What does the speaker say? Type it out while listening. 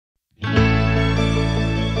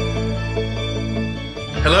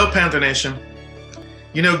Hello, Panther Nation.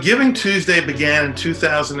 You know, Giving Tuesday began in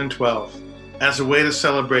 2012 as a way to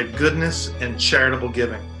celebrate goodness and charitable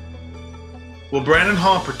giving. Well, Brandon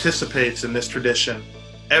Hall participates in this tradition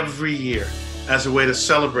every year as a way to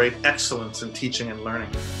celebrate excellence in teaching and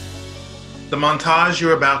learning. The montage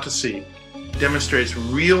you're about to see demonstrates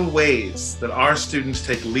real ways that our students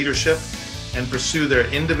take leadership and pursue their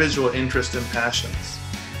individual interests and passions.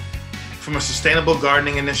 From a sustainable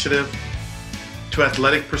gardening initiative, to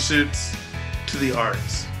athletic pursuits, to the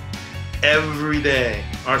arts. Every day,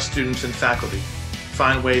 our students and faculty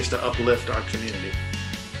find ways to uplift our community.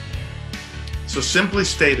 So simply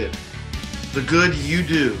stated, the good you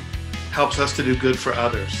do helps us to do good for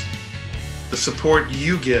others. The support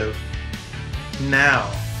you give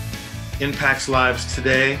now impacts lives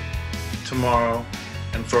today, tomorrow,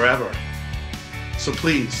 and forever. So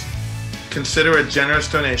please, consider a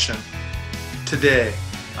generous donation today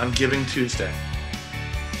on Giving Tuesday.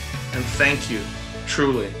 And thank you,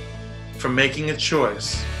 truly, for making a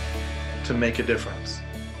choice to make a difference.